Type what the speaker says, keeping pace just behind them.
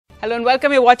Hello and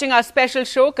welcome. You're watching our special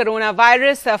show,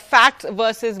 Coronavirus, Facts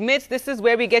versus Myths. This is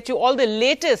where we get you all the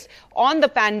latest on the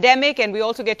pandemic, and we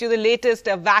also get you the latest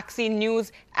vaccine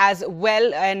news as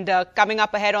well. And coming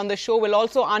up ahead on the show, we'll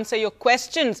also answer your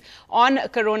questions on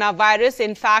coronavirus.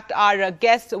 In fact, our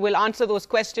guests will answer those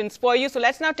questions for you. So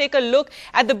let's now take a look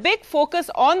at the big focus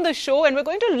on the show, and we're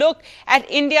going to look at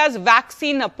India's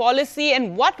vaccine policy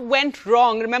and what went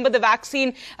wrong. Remember, the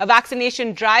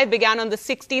vaccination drive began on the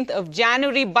 16th of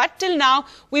January, but till now,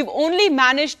 we've only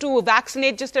managed to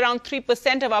vaccinate just around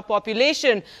 3% of our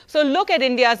population. So look at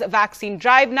India's vaccine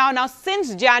drive now. Now,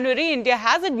 since January, India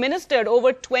has administered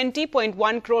over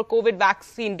 20.1 crore COVID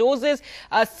vaccine doses.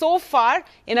 So far,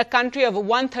 in a country of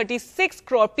 136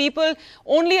 crore people,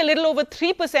 only a little over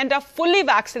 3% are fully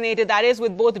vaccinated, that is,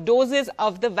 with both doses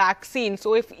of the vaccine.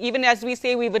 So if even as we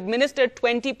say we've administered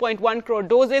 20.1 crore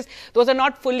doses, those are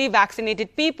not fully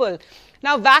vaccinated people.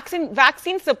 Now,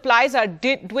 vaccine supplies are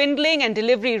dwindling and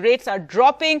delivery rates are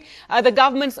dropping. The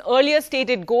government's earlier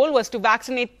stated goal was to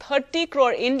vaccinate 30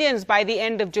 crore Indians by the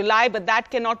end of July, but that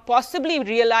cannot possibly be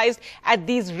realized at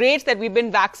these rates that we've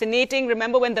been vaccinating.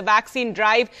 Remember, when the vaccine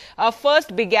drive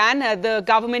first began, the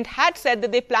government had said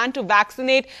that they plan to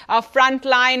vaccinate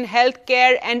frontline,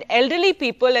 healthcare and elderly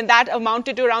people, and that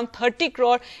amounted to around 30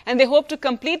 crore. And they hope to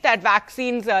complete that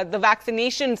the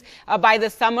vaccinations by the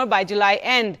summer, by July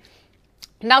end.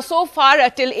 Now, so far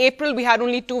till April, we had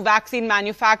only two vaccine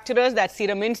manufacturers, that's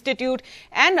Serum Institute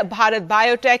and Bharat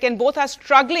Biotech, and both are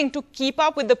struggling to keep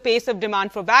up with the pace of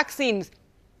demand for vaccines.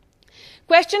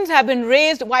 Questions have been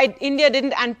raised why India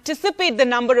didn't anticipate the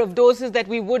number of doses that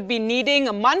we would be needing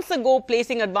months ago,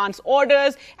 placing advance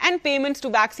orders and payments to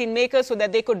vaccine makers so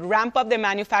that they could ramp up their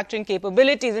manufacturing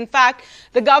capabilities. In fact,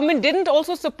 the government didn't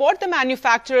also support the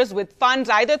manufacturers with funds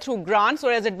either through grants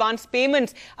or as advance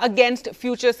payments against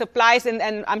future supplies.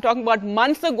 And I'm talking about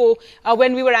months ago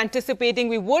when we were anticipating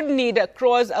we would need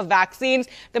crores of vaccines.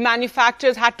 The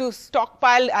manufacturers had to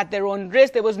stockpile at their own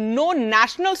risk. There was no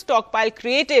national stockpile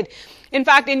created. In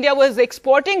fact, India was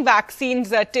exporting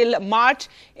vaccines till March,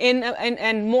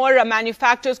 and more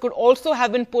manufacturers could also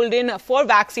have been pulled in for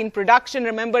vaccine production.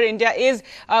 Remember, India is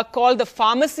called the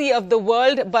pharmacy of the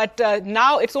world, but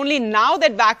now it's only now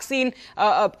that vaccine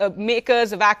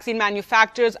makers, vaccine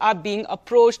manufacturers are being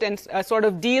approached, and sort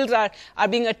of deals are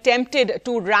being attempted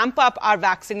to ramp up our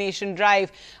vaccination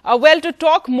drive. Well, to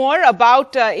talk more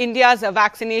about India's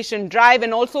vaccination drive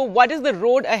and also what is the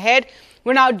road ahead,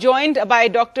 we're now joined by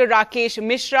Dr. Rakesh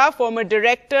Mishra, former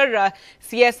director,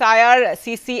 CSIR,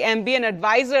 CCMB, and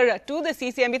advisor to the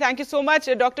CCMB. Thank you so much,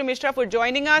 Dr. Mishra, for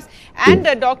joining us. And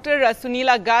Dr.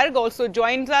 Sunila Garg also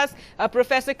joins us,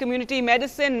 Professor Community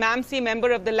Medicine, MAMC,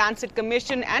 member of the Lancet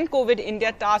Commission and COVID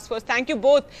India Task Force. Thank you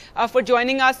both for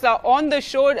joining us on the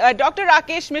show. Dr.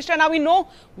 Rakesh Mishra, now we know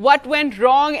what went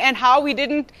wrong and how we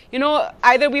didn't,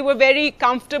 either we were very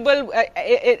comfortable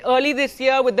early this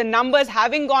year with the numbers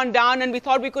having gone down, and we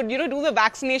thought we could, do the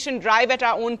vaccination drive at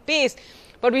our own pace.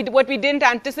 But what we didn't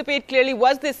anticipate clearly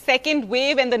was this second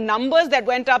wave and the numbers that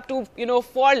went up to,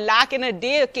 4 lakh in a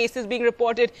day cases being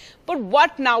reported. But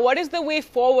what now? What is the way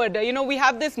forward? We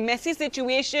have this messy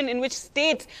situation in which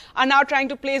states are now trying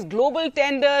to place global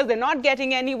tenders. They're not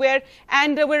getting anywhere,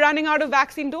 and we're running out of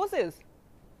vaccine doses.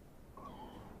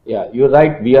 Yeah, you're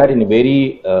right. We are in a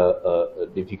very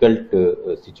difficult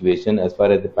situation as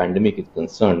far as the pandemic is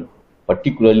concerned,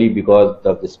 particularly because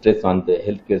of the stress on the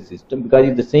healthcare system, because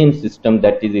it's the same system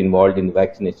that is involved in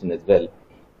vaccination as well.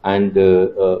 And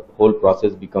the whole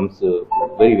process becomes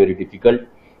very, very difficult.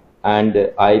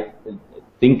 And I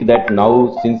think that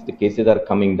now, since the cases are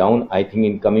coming down, I think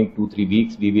in coming 2-3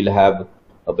 weeks, we will have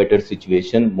a better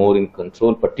situation, more in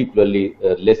control, particularly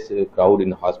less crowd in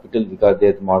the hospital, because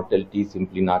their mortality is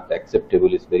simply not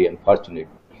acceptable. It's very unfortunate.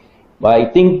 But I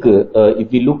think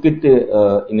if we look at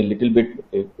in a little bit,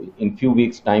 in few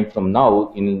weeks time from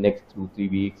now, in the next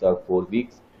 2-3 weeks or 4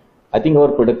 weeks, I think our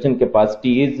production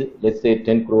capacity is, let's say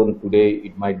 10 crore today,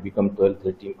 it might become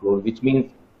 12-13 crore, which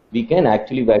means we can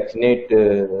actually vaccinate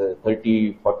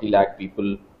 30-40 lakh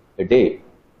people a day.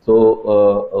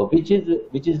 So which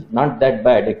is not that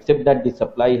bad, except that the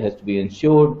supply has to be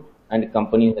ensured and the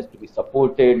company has to be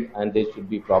supported, and there should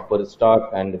be proper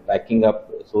stock and backing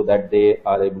up so that they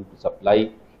are able to supply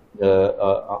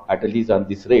at least on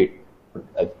this rate.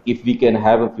 If we can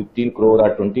have a 15 crore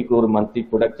or 20 crore monthly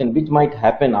production, which might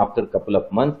happen after a couple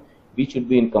of months, we should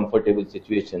be in comfortable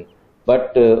situation.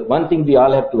 But one thing we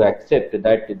all have to accept,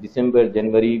 that December,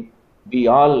 January, we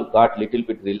all got little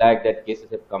bit relaxed that cases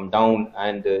have come down,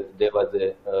 and there was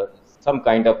some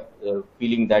kind of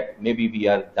feeling that maybe we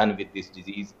are done with this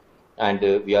disease. and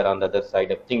we are on the other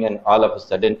side of thing, and all of a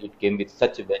sudden it came with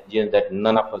such a vengeance that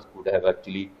none of us could have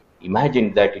actually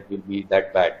imagined that it will be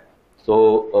that bad. So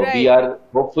we are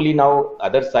hopefully now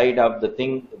other side of the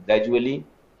thing gradually,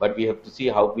 but we have to see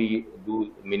how we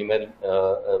do minimal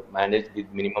manage with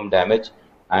minimum damage,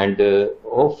 and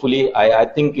hopefully I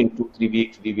think in 2-3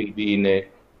 weeks we will be in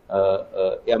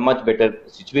a much better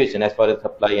situation as far as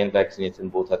supply and vaccination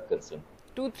both are concerned.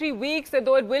 2-3 weeks,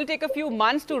 though it will take a few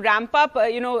months to ramp up,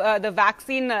 the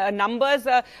vaccine numbers.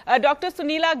 Dr.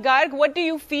 Sunila Garg, what do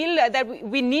you feel that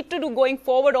we need to do going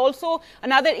forward? Also,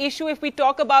 another issue, if we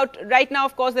talk about right now,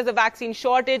 of course, there's a vaccine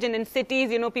shortage, and in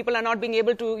cities, people are not being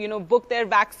able to, book their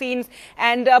vaccines.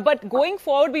 And but going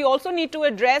forward, we also need to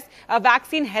address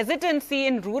vaccine hesitancy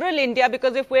in rural India,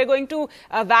 because if we're going to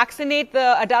vaccinate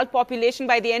the adult population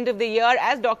by the end of the year,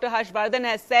 as Dr. Harshvardhan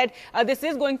has said, this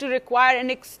is going to require an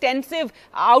extensive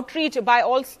outreach by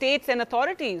all states and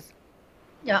authorities.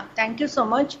 Yeah, thank you so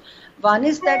much. One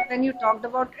is that when you talked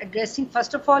about addressing,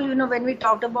 first of all, when we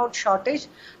talked about shortage,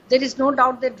 there is no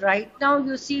doubt that right now,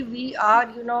 you see, we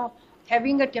are,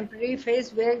 having a temporary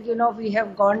phase where, we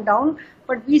have gone down,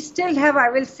 but we still have,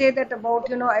 I will say that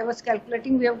about, I was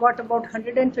calculating, we have got about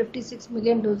 156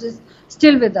 million doses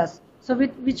still with us. So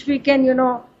with which we can,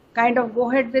 kind of go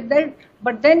ahead with that.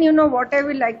 But then, what I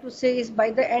will like to say is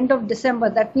by the end of December,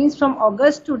 that means from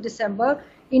August to December,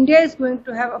 India is going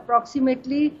to have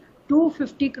approximately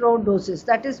 250 crore doses.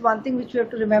 That is one thing which we have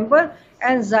to remember.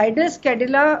 And Zydus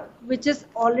Cadila, which has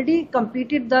already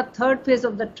completed the third phase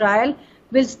of the trial,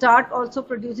 will start also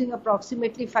producing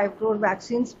approximately 5 crore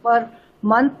vaccines per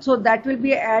month. So that will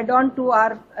be add-on to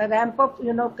our ramp up,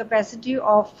 capacity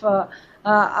of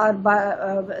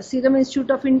our Serum Institute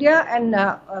of India and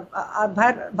our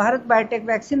Bharat Biotech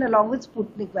vaccine along with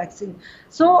Sputnik vaccine.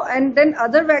 So, and then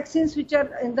other vaccines which are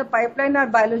in the pipeline are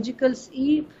Biologicals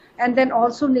E, and then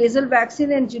also nasal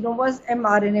vaccine and Genova's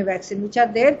mRNA vaccine, which are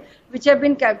there, which have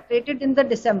been calculated in the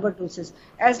December doses.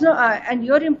 And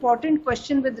your important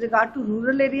question with regard to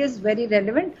rural areas is very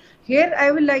relevant. Here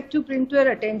I would like to bring to your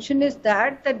attention is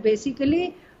that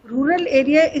basically rural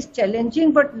area is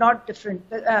challenging but not different,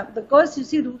 because you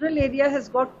see rural area has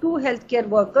got 2 healthcare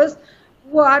workers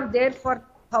who are there for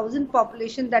 1,000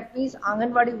 population, that means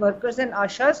Anganwadi workers and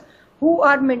Ashas, who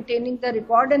are maintaining the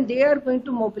record, and they are going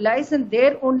to mobilize, and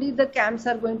there only the camps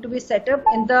are going to be set up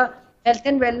in the health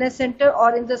and wellness center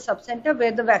or in the sub-center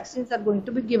where the vaccines are going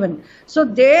to be given. So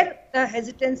there the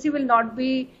hesitancy will not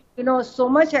be so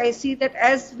much. I see that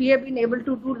as we have been able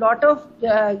to do lot of,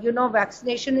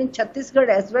 vaccination in Chhattisgarh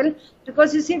as well,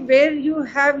 because you see where you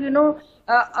have,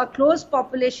 a close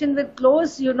population with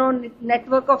close,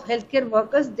 network of healthcare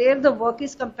workers, there the work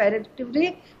is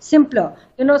comparatively simpler,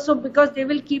 so because they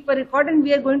will keep a record, and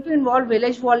we are going to involve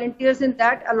village volunteers in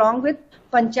that, along with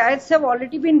panchayats have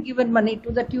already been given money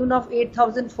to the tune of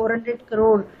 8,400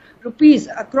 crore rupees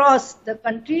across the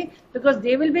country, because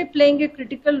they will be playing a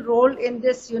critical role in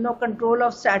this, control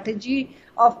of strategy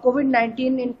of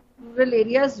COVID-19 in rural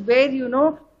areas where,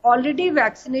 already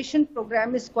vaccination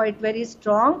program is quite very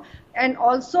strong, and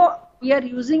also we are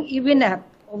using even app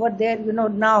over there,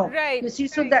 now. Right. You see,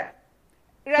 so that.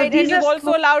 Right, so and you've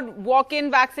also allowed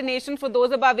walk-in vaccination for those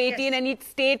above 18, yes. And each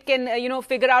state can,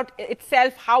 figure out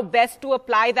itself how best to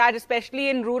apply that,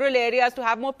 especially in rural areas, to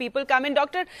have more people come in.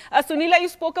 Dr. Sunila, you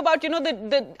spoke about,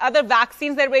 the other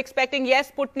vaccines that we're expecting.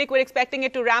 Yes, Sputnik, we're expecting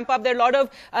it to ramp up. There are a lot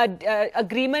of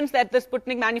agreements that the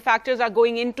Sputnik manufacturers are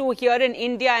going into here in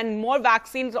India, and more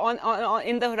vaccines on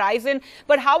in the horizon.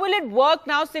 But how will it work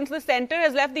now, since the center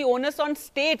has left the onus on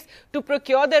states to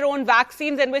procure their own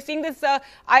vaccines? And we're seeing this,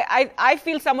 I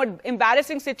feel, somewhat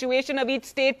embarrassing situation of each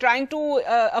state trying to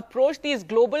approach these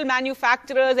global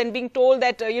manufacturers and being told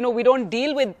that, we don't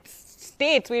deal with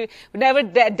states. We've never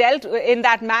dealt in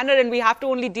that manner, and we have to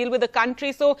only deal with the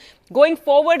country. So going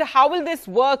forward, how will this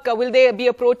work? Will they be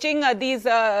approaching these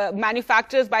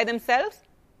manufacturers by themselves?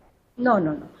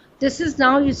 No. This is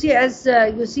now, you see, as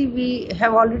you see, we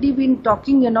have already been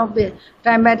talking,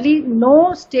 primarily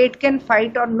no state can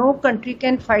fight or no country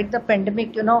can fight the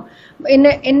pandemic,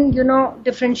 in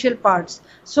differential parts.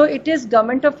 So it is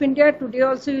Government of India. Today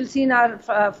also you'll see in our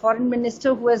foreign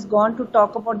minister who has gone to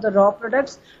talk about the raw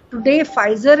products. Today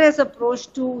Pfizer has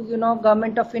approached to,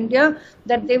 Government of India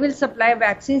that they will supply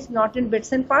vaccines not in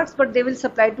bits and parts, but they will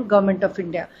supply to Government of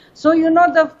India. So,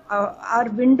 our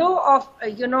window of,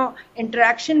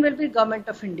 interaction will be Government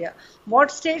of India.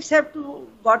 What states have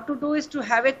got to do is to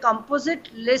have a composite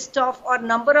list of or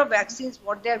number of vaccines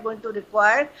what they are going to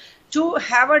require. to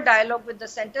have a dialogue with the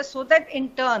center, so that in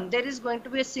turn there is going to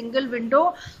be a single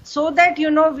window, so that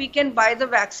we can buy the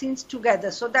vaccines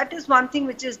together. So that is one thing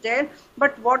which is there.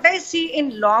 But what I see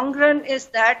in long run is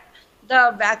that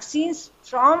the vaccines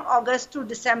from August to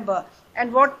December,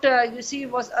 and what you see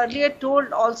was earlier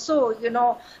told also,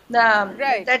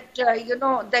 right. that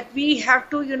that we have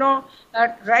to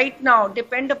right now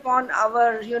depend upon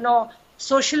our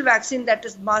social vaccine, that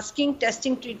is masking,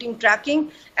 testing, treating,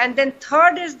 tracking, and then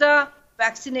third is the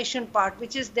vaccination part,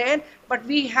 which is there. But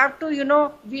we have to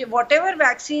whatever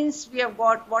vaccines we have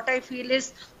got, what I feel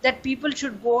is that people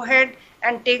should go ahead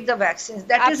and take the vaccines.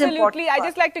 That is important. Absolutely. I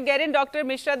just like to get in Dr.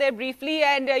 Mishra there briefly,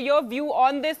 and your view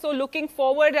on this. So looking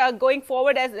forward, going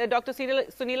forward, as Dr.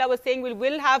 Sunila was saying, we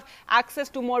will have access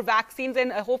to more vaccines,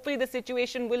 and hopefully the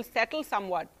situation will settle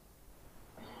somewhat.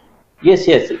 Yes,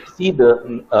 yes. See,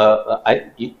 Dr.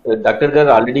 Gar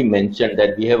already mentioned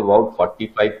that we have about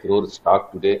 45 crore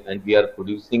stock today, and we are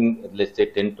producing, let's say,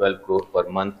 10-12 crore per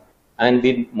month, and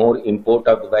with more import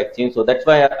of the vaccine. So that's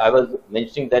why I was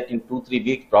mentioning that in 2-3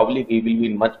 weeks, probably we will be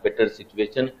in much better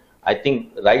situation. I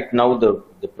think right now the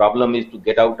problem is to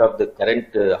get out of the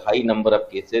current high number of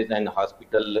cases and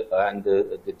hospital and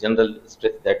the general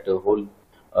stress that the whole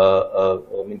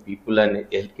people and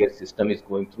healthcare system is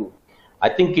going through. I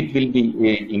think it will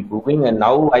be improving, and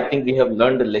now I think we have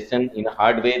learned a lesson in a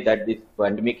hard way that this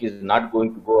pandemic is not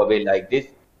going to go away like this,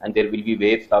 and there will be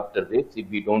waves after waves if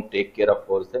we don't take care of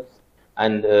ourselves.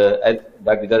 And as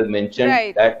Dr. Gar mentioned,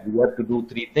 right, that we have to do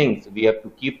 3 things. We have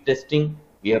to keep testing,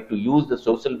 we have to use the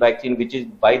social vaccine, which is,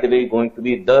 by the way, going to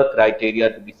be the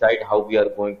criteria to decide how we are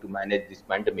going to manage this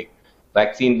pandemic.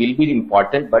 Vaccine will be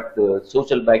important, but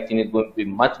social vaccine is going to be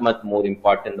much, much more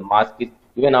important. The mask is,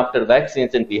 even after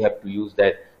vaccination, we have to use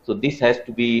that. So this has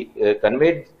to be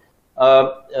conveyed.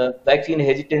 Vaccine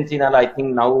hesitancy, I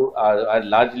think now are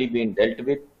largely being dealt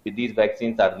with. These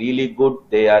vaccines are really good.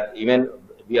 They are even,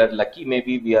 we are lucky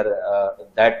maybe we are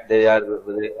that they are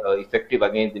effective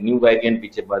against the new variant,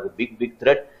 which was a big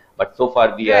threat. But so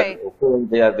far we right, are okay.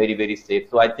 They are very, very safe.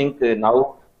 So I think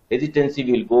now hesitancy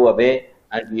will go away,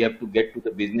 and we have to get to the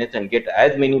business and get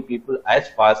as many people as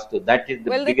fast. So that is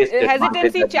the biggest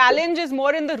hesitancy challenge is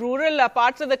more in the rural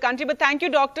parts of the country. But thank you,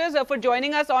 doctors, for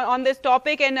joining us on this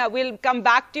topic, and we'll come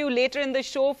back to you later in the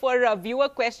show for a viewer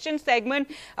question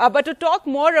segment. But to talk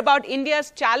more about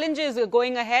India's challenges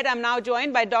going ahead, I'm now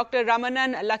joined by Dr.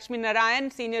 Ramanan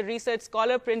Lakshminarayan, Senior Research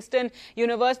Scholar, Princeton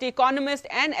University economist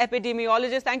and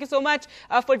epidemiologist. Thank you so much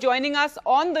for joining us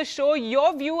on the show.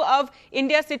 Your view of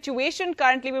India's situation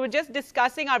currently. We were just discussing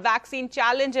our vaccine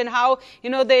challenge and how,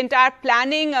 the entire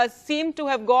planning seemed to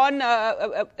have gone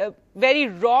very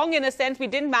wrong in a sense. We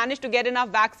didn't manage to get enough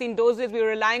vaccine doses. We were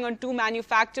relying on 2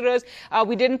 manufacturers.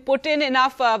 We didn't put in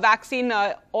enough vaccine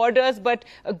orders. But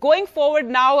going forward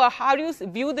now, how do you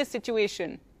view this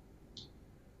situation?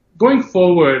 Going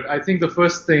forward, I think the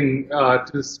first thing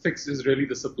to fix is really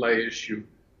the supply issue.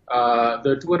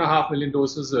 The 2.5 million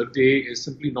doses a day is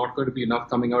simply not going to be enough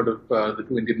coming out of the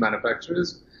 2 Indian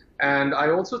manufacturers. And I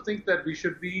also think that we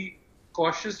should be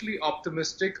cautiously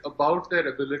optimistic about their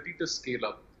ability to scale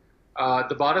up.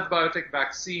 The Bharat Biotech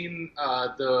vaccine,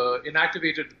 the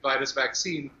inactivated virus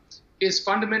vaccine, is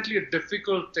fundamentally a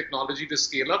difficult technology to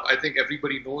scale up. I think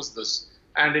everybody knows this.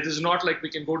 And it is not like we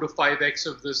can go to 5x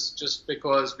of this just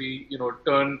because we,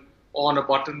 turn on a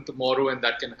button tomorrow and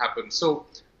that can happen. So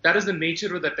that is the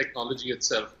nature of the technology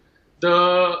itself. The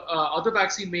other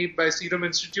vaccine made by Serum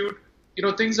Institute,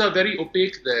 things are very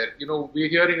opaque there. We're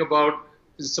hearing about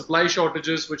supply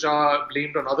shortages which are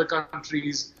blamed on other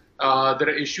countries. There are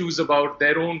issues about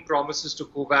their own promises to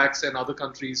COVAX and other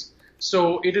countries.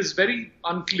 So it is very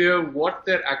unclear what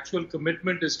their actual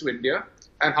commitment is to India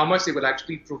and how much they will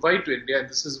actually provide to India. And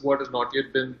this is what has not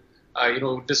yet been,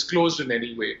 disclosed in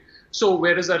any way. So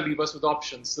where does that leave us with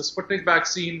options? The Sputnik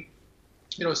vaccine,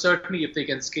 certainly if they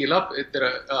can scale up,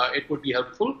 it would be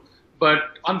helpful.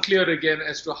 But unclear again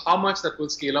as to how much that will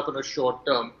scale up in a short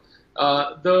term.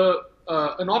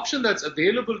 An option that's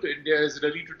available to India is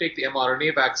really to take the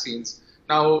mRNA vaccines.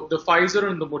 Now, the Pfizer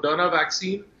and the Moderna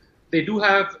vaccine, they do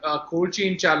have cold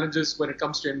chain challenges when it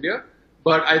comes to India.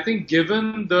 But I think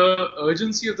given the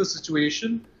urgency of the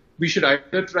situation, we should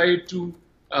either try to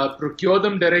procure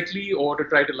them directly or to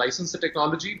try to license the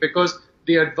technology, because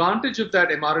the advantage of that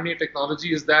mRNA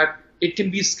technology is that it can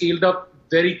be scaled up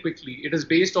very quickly. It is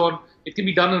based on, it can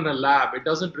be done in a lab. It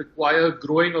doesn't require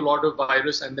growing a lot of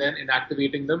virus and then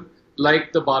inactivating them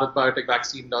like the Bharat Biotech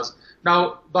vaccine does.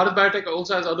 Now, Bharat Biotech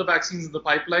also has other vaccines in the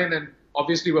pipeline, and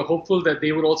obviously we're hopeful that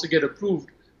they will also get approved.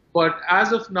 But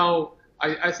as of now,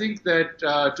 I think that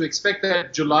to expect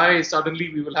that July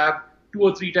suddenly we will have 2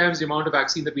 or 3 times the amount of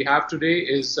vaccine that we have today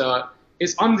is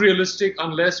unrealistic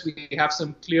unless we have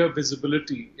some clear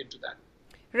visibility into that.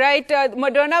 Right.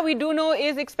 Moderna, we do know,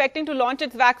 is expecting to launch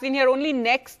its vaccine here only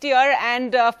next year,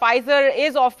 and Pfizer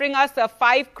is offering us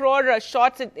 5 crore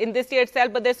shots in this year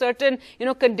itself. But there's certain,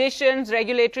 conditions,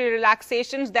 regulatory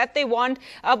relaxations that they want.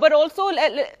 But also,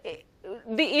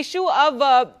 the issue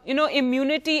of,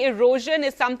 immunity erosion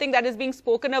is something that is being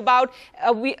spoken about.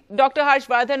 Dr. Harsh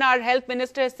Vardhan, our health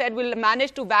minister, has said we'll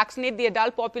manage to vaccinate the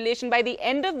adult population by the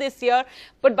end of this year.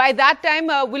 But by that time,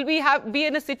 will we be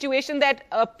in a situation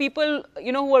that people,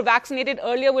 who were vaccinated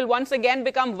earlier will once again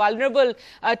become vulnerable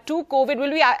to COVID?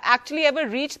 Will we actually ever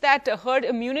reach that herd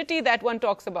immunity that one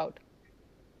talks about?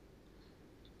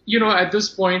 At this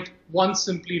point, one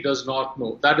simply does not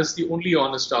know. That is the only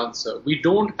honest answer. We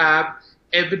don't have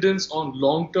evidence on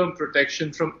long-term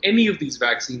protection from any of these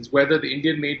vaccines, whether the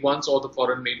Indian-made ones or the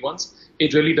foreign-made ones.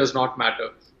 It really does not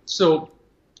matter. So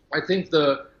I think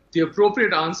the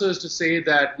appropriate answer is to say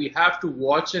that we have to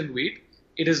watch and wait.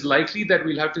 It is likely that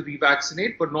we'll have to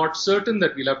revaccinate, but not certain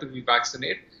that we'll have to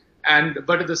revaccinate.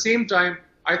 But at the same time,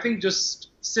 I think just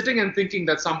sitting and thinking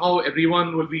that somehow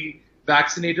everyone will be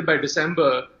vaccinated by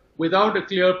December without a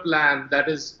clear plan that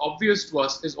is obvious to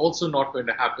us is also not going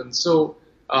to happen. So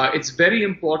it's very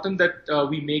important that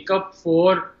we make up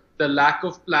for the lack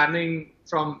of planning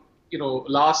from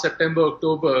last September,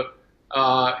 October,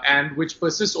 and which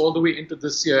persists all the way into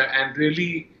this year, and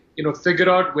really figure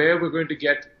out where we're going to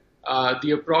get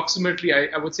the approximately,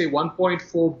 I would say,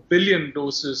 1.4 billion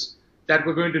doses that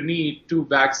we're going to need to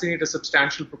vaccinate a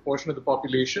substantial proportion of the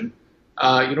population,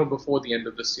 before the end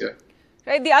of this year.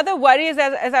 Right. The other worry is,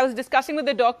 as I was discussing with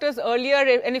the doctors earlier,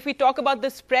 and if we talk about the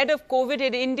spread of COVID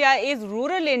in India, is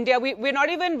rural India. We're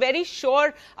not even very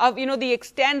sure of, the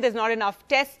extent. There's not enough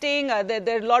testing. There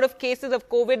are a lot of cases of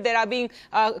COVID that are being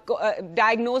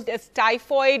diagnosed as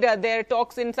typhoid. There are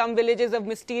talks in some villages of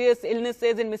mysterious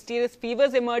illnesses and mysterious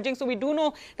fevers emerging. So we do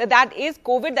know that is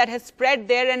COVID that has spread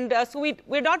there. And so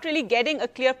we're not really getting a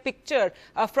clear picture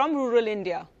from rural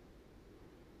India.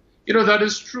 That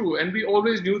is true. And we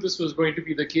always knew this was going to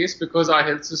be the case because our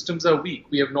health systems are weak.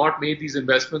 We have not made these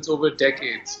investments over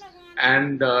decades.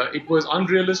 And it was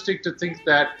unrealistic to think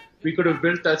that we could have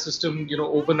built that system,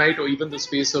 overnight or even the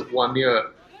space of 1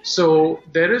 year. So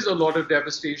there is a lot of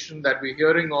devastation that we're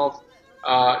hearing of,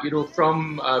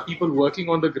 from people working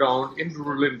on the ground in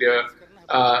rural India.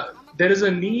 There is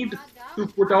a need to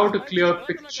put out a clear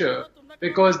picture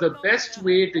because the best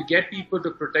way to get people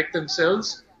to protect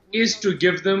themselves is to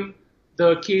give them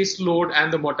the case load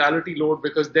and the mortality load,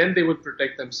 because then they will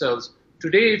protect themselves.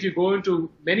 Today, if you go into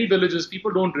many villages,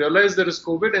 people don't realize there is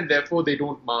COVID and therefore they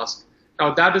don't mask.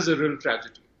 Now, that is a real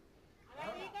tragedy.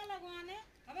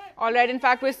 All right. In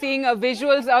fact, we're seeing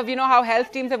visuals of, how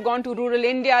health teams have gone to rural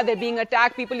India. They're being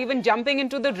attacked, people even jumping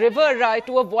into the river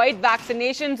to avoid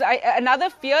vaccinations. Another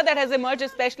fear that has emerged,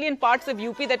 especially in parts of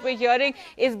UP that we're hearing,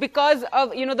 is because of,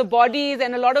 the bodies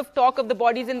and a lot of talk of the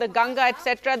bodies in the Ganga,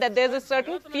 etc., that there's a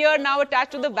certain fear now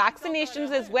attached to the vaccinations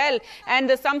as well.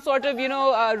 And some sort of,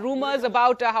 rumors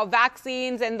about how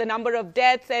vaccines and the number of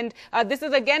deaths. And this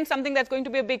is, again, something that's going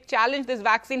to be a big challenge, this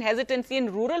vaccine hesitancy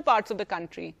in rural parts of the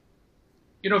country.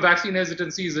 Vaccine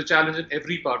hesitancy is a challenge in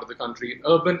every part of the country, in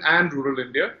urban and rural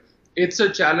India. It's a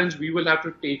challenge we will have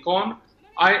to take on.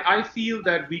 I feel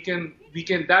that we can,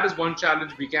 that is one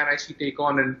challenge we can actually take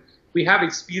on, and we have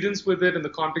experience with it in the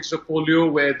context of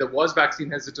polio where there was vaccine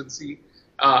hesitancy.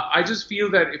 I just feel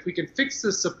that if we can fix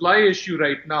the supply issue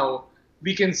right now,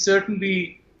 we can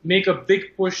certainly make a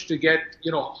big push to get,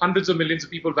 hundreds of millions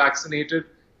of people vaccinated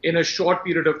in a short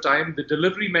period of time. The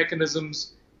delivery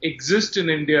mechanisms exist in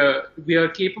India. We are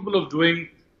capable of doing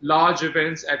large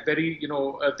events at very,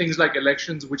 things like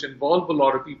elections, which involve a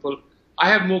lot of people. I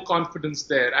have more confidence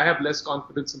there. I have less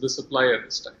confidence in the supply at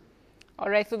this time. All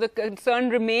right. So the concern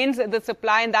remains the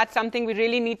supply, and that's something we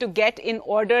really need to get in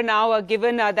order now,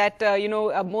 given that,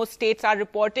 most states are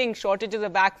reporting shortages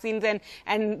of vaccines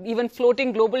and even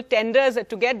floating global tenders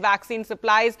to get vaccine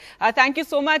supplies. Thank you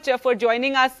so much for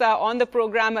joining us on the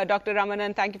program, Dr.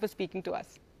 Ramanan. Thank you for speaking to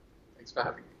us. Thanks for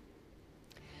having me.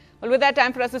 Well, with that,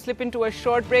 time for us to slip into a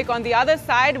short break. On the other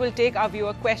side, we'll take our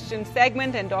viewer question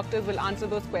segment, and doctors will answer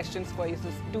those questions for you. So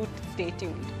do stay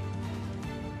tuned.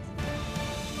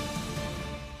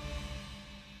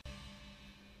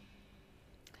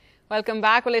 Welcome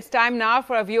back. Well, it's time now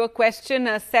for a viewer question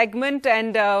segment,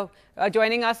 and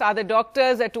joining us are the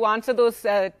doctors to answer those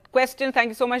questions. Thank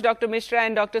you so much, Dr. Mishra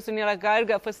and Dr. Sunila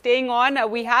Garg, for staying on.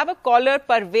 We have a caller,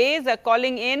 Parvez,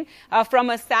 calling in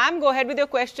from Assam. Go ahead with your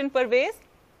question, Parvez.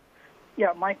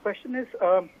 Yeah, my question is,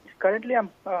 currently I'm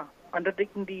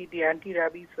undertaking the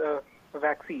anti-rabies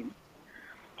vaccine.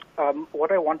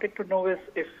 What I wanted to know is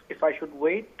if I should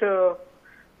wait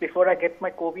before I get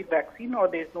my COVID vaccine, or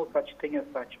there is no such thing as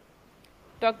such.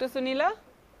 Dr. Sunila?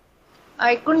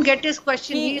 I couldn't get his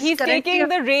question. He's taking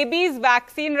the rabies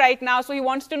vaccine right now, so he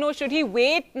wants to know, should he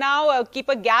wait now, keep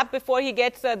a gap before he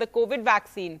gets the COVID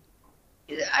vaccine?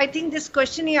 I think this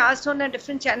question he asked on a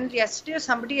different channel yesterday, or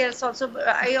somebody else also.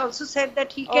 I also said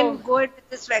that he can go ahead with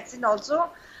this vaccine also.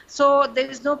 So there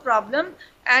is no problem.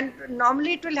 And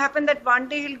normally it will happen that one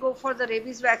day he'll go for the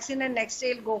rabies vaccine and next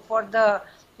day he'll go for the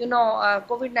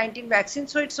COVID-19 vaccine.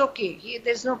 So it's okay.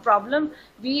 There's no problem.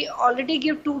 We already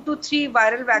give 2 to 3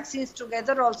 viral vaccines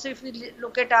together also if we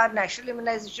look at our national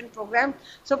immunization program.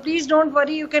 So please don't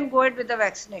worry. You can go ahead with the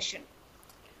vaccination.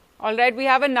 All right. We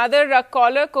have another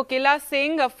caller, Kokila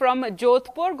Singh from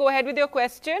Jodhpur. Go ahead with your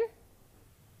question.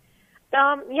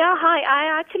 Yeah, hi.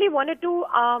 I actually wanted to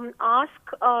ask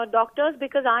doctors,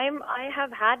 because I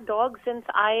have had dogs since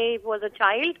I was a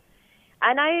child.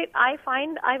 And I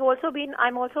find I'm also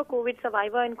a COVID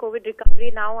survivor and COVID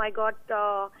recovery now. I got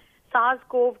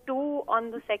SARS-CoV-2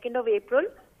 on the 2nd of April.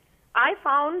 I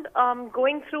found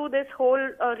going through this whole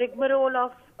rigmarole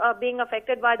of being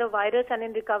affected by the virus and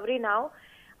in recovery now,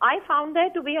 I found there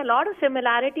to be a lot of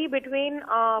similarity between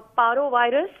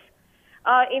parvovirus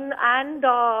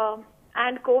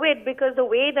and COVID, because the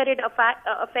way that it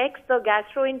affects the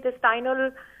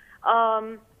gastrointestinal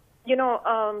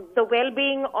the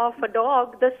well-being of a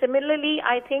dog. Similarly,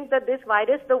 I think that this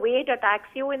virus, the way it attacks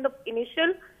you in the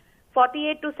initial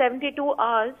 48 to 72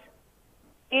 hours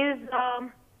is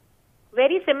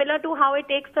very similar to how it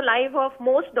takes the life of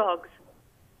most dogs.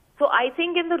 So I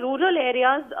think in the rural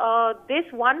areas,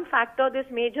 this one factor, this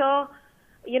major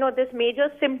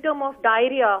symptom of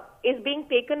diarrhea is being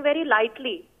taken very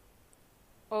lightly.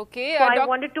 Okay. So I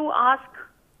wanted to ask.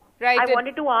 Right. I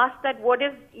wanted to ask that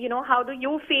how do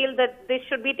you feel that this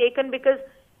should be taken? Because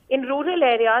in rural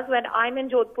areas, when I'm in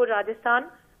Jodhpur, Rajasthan,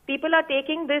 people are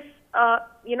taking this,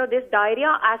 this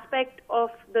diarrhea aspect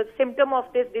of the symptom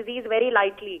of this disease very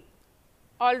lightly.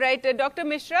 All right. Dr.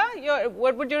 Mishra,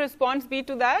 what would your response be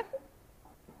to that?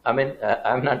 I mean,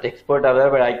 I'm not expert aware,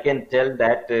 but I can tell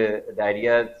that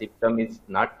diarrhea symptom is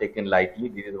not taken lightly.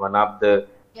 This is one of the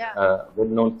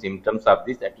well-known symptoms of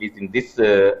this. At least in this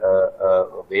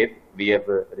wave, we have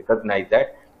recognized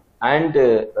that. And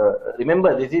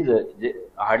remember, this is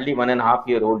hardly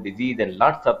 1.5-year-old disease, and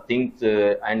lots of things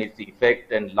and its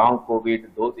effect and long COVID,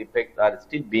 those effects are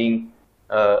still being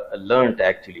learnt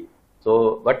actually.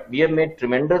 So, but we have made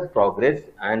tremendous progress,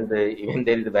 and even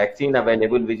there is a vaccine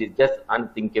available, which is just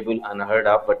unthinkable, unheard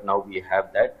of, but now we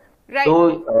have that. Right.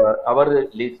 So, our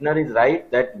listener is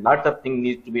right that lots of things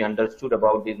needs to be understood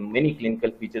about this. Many clinical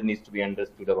features needs to be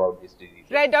understood about this disease.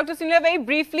 Right, Dr. Sunila, very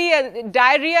briefly,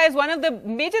 diarrhea is one of the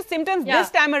major symptoms this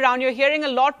time around. You're hearing a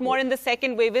lot more in the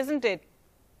second wave, isn't it?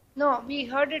 No, we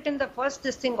heard it in the first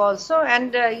thing also,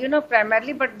 and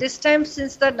primarily, but this time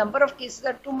since the number of cases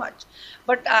are too much.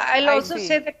 But I'll also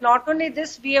say that not only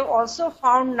this, we have also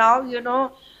found now,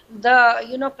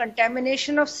 the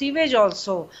contamination of sewage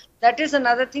also. That is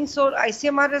another thing. So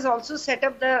ICMR has also set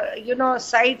up the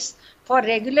sites for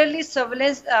regularly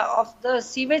surveillance of the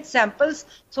sewage samples,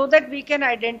 so that we can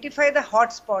identify the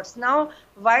hot spots. Now,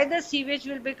 why the sewage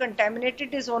will be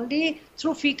contaminated is only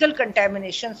through fecal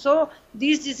contamination. So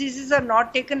these diseases are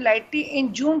not taken lightly.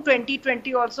 In June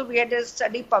 2020 also we had a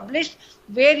study published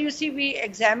where we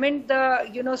examined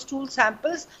the stool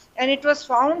samples, and it was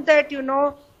found that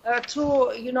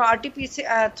through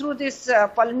RT-PCR, through this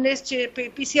polymerase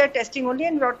PCR testing only,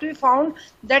 and what we found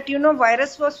that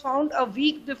virus was found a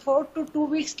week before to 2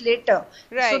 weeks later.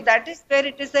 Right. So that is where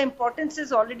it is, the importance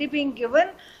is already being given.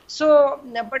 So,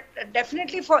 but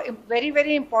definitely for very,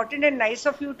 very important and nice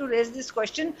of you to raise this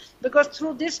question, because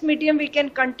through this medium we can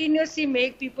continuously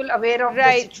make people aware of the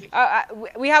situation.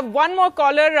 We have one more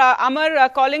caller, Amar,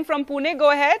 calling from Pune. Go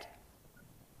ahead.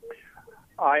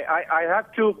 I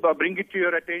have to bring it to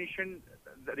your attention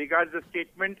regards the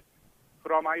statement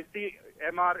from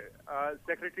ICMR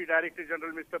Secretary Director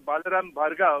General Mr. Balaram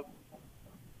Bhargav.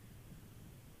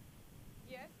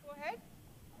 Yes, go ahead.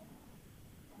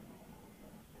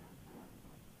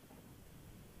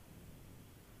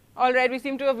 All right, we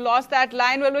seem to have lost that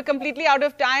line. Well, we're completely out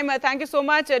of time. Thank you so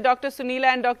much, Dr. Sunila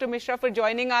and Dr. Mishra, for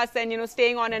joining us and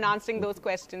staying on and answering those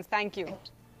questions. Thank you.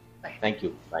 Thank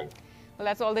you. Bye. Well,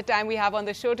 that's all the time we have on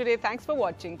the show today. Thanks for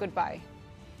watching. Goodbye.